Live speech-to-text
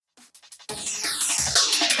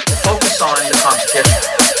focus on the competition,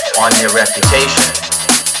 on your reputation.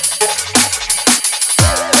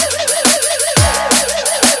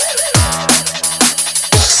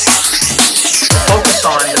 Focus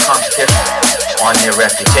on the competition, on your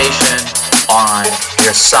reputation, on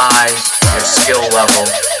your size, your skill level,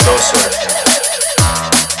 those sort of things.